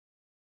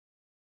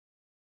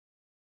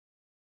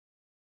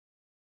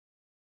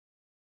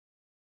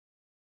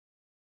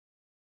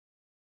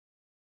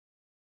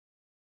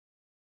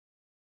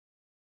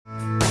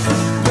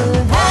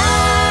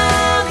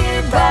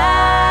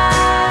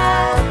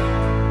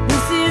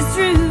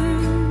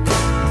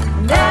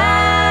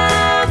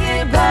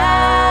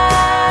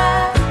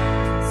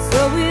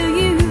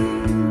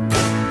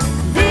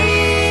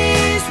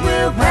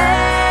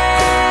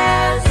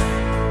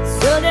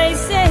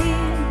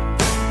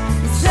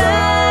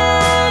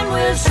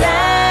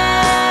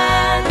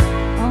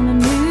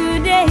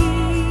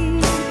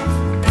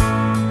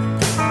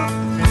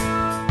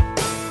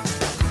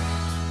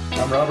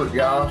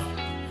Goff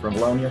from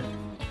Bologna.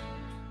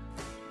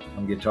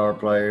 I'm a guitar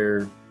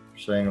player,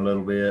 sing a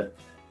little bit.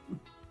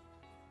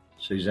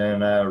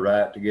 Suzanne and I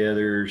write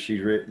together.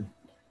 She's written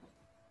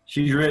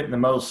the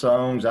most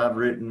songs. I've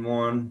written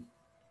one.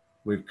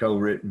 We've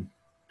co-written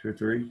 2 or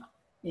 3,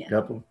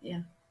 couple.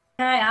 Yeah.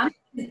 Hi,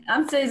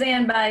 I'm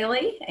Suzanne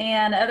Bailey,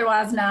 and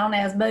otherwise known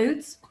as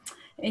Boots.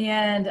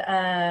 And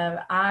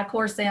I, of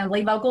course, am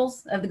lead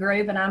vocals of the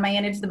group, and I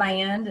manage the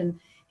band, and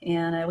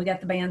we got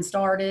the band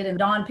started. And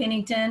Don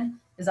Pennington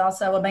is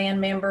also a band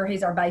member.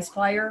 He's our bass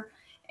player,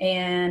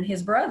 and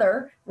his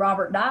brother,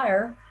 Robert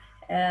Dyer,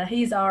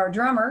 he's our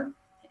drummer,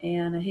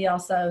 and he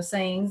also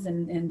sings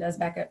and does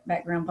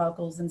background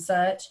vocals and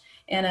such.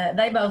 And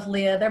they're both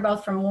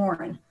from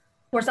Warren.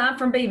 Of course, I'm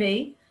from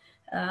BB.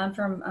 I'm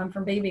from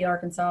BB,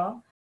 Arkansas.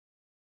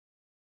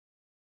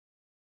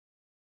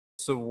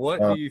 So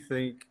what do you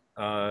think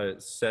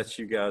sets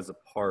you guys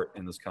apart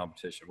in this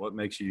competition? What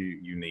makes you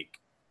unique?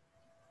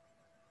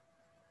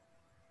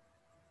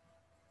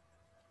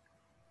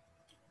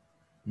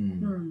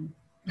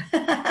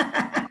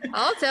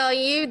 I'll tell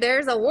you,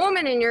 there's a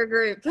woman in your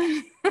group.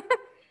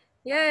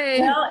 Yay.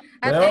 Well,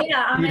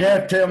 you'd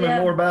have to tell me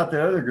more about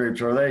the other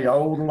groups. Are they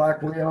old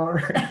like we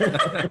are?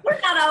 We're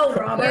not old,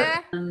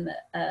 Robert.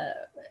 Yeah.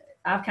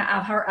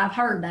 I've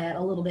heard that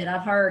a little bit.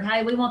 I've heard,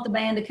 hey, we want the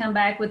band to come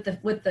back with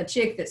the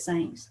chick that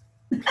sings.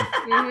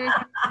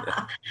 Yeah.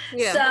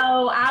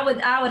 So I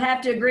would have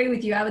to agree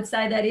with you. I would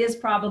say that is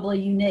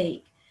probably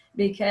unique,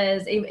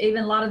 because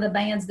even a lot of the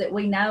bands that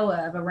we know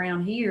of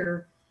around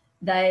here,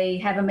 they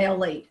have a male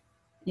lead,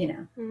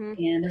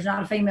 and there's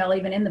not a female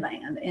even in the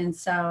band. And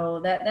so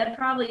that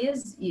probably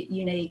is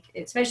unique,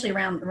 especially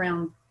around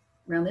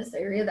this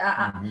area.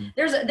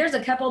 There's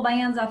a couple of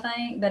bands, I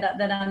think,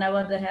 that I know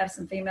of that have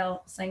some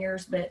female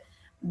singers, but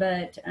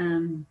there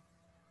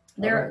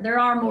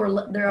are more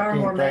males. I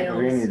can't think of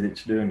any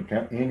that's doing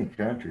any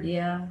country.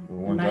 Yeah,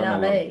 may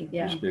not be.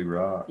 Yeah, just do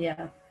rock.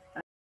 Yeah.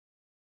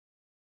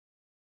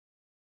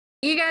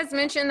 You guys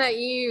mentioned that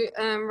you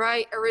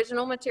write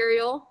original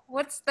material.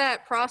 What's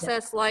that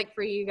process like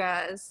for you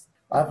guys?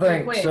 I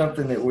think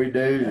something that we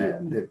do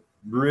that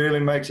really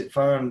makes it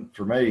fun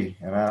for me,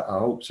 and I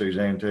hope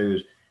Suzanne too,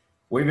 is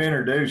we've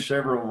introduced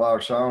several of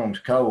our songs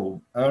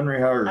cold,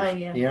 unrehearsed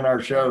in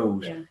our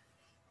shows. Yeah.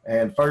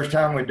 And first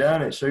time we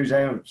done it,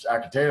 Suzanne, I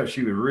could tell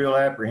she was real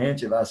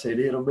apprehensive. I said,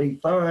 it'll be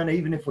fun.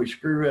 Even if we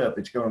screw up,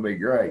 it's going to be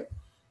great.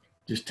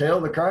 Just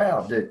tell the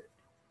crowd that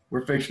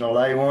we're fixing to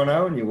lay one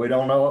on you. We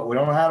don't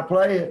know how to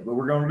play it, but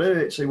we're going to do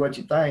it. See what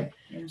you think.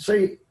 Yeah.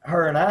 See,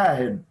 her and I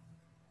had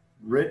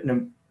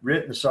written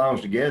the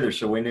songs together,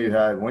 so we knew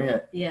how it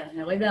went. Yeah,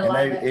 no, we've done a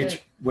lot of that too.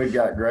 We've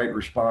got great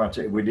response.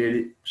 We did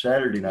it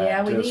Saturday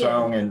night to a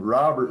song, and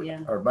Robert,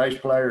 our bass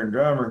player and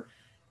drummer,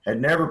 had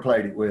never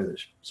played it with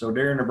us. So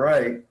during the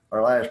break,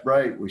 our last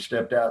break, we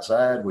stepped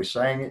outside, we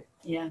sang it.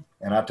 Yeah.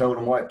 And I told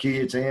them what key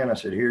it's in. I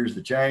said, here's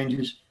the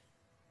changes.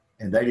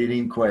 And they didn't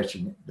even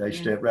question it. They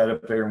stepped right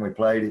up there and we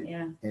played it.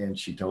 Yeah. And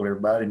she told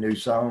everybody new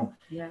song.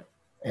 Yeah.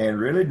 And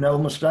really no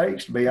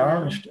mistakes, to be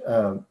honest.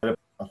 I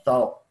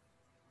thought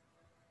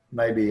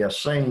maybe a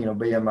scene will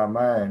be in my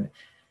mind.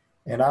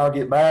 And I'll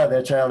get by.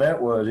 That's how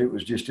that was. It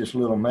was just this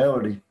little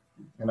melody.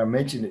 And I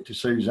mentioned it to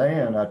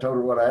Suzanne. I told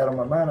her what I had on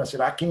my mind. I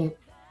said, I can't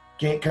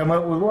come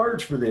up with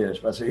words for this.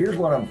 But I said, here's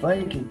what I'm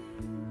thinking.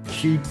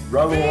 She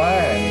wrote a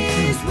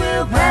line. This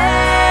will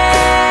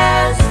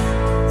pass,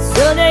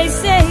 so they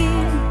say.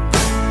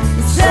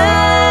 The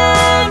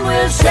sun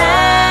will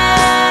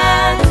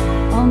shine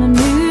on a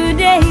new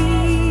day.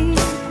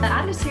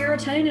 I just hear a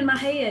tune in my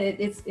head.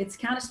 It's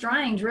kind of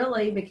strange,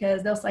 really,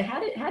 because they'll say, how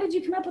did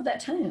you come up with that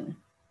tune?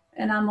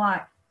 And I'm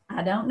like,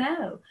 I don't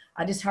know.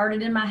 I just heard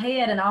it in my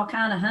head, and I'll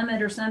kind of hum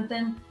it or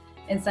something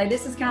and say,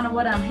 this is kind of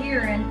what I'm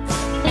hearing.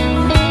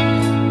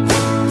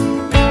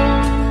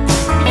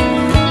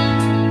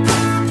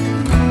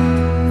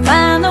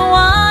 Find the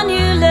one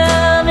you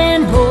love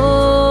and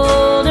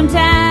hold him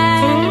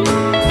tight.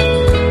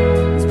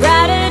 As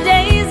brighter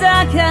days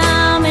are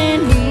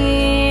coming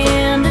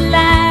in the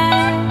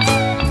light.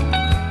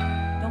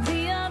 Don't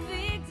be a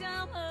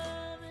victim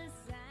of the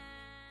sign.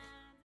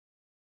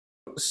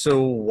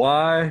 So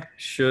why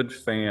should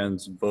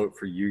fans vote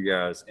for you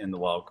guys in the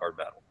wildcard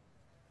battle?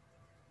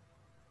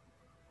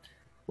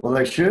 Well,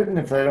 they shouldn't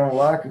if they don't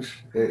like us.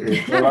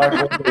 If they like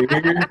what they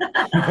hear.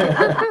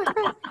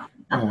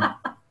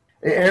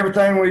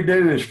 Everything we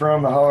do is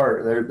from the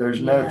heart.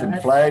 There's nothing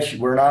flashy.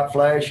 We're not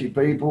flashy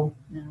people.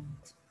 No.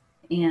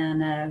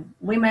 And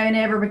we may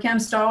never become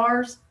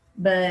stars,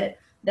 but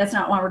that's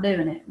not why we're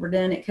doing it. We're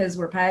doing it because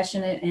we're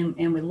passionate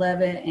and we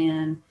love it.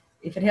 And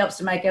if it helps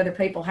to make other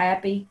people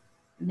happy,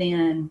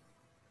 then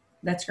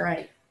that's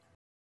great.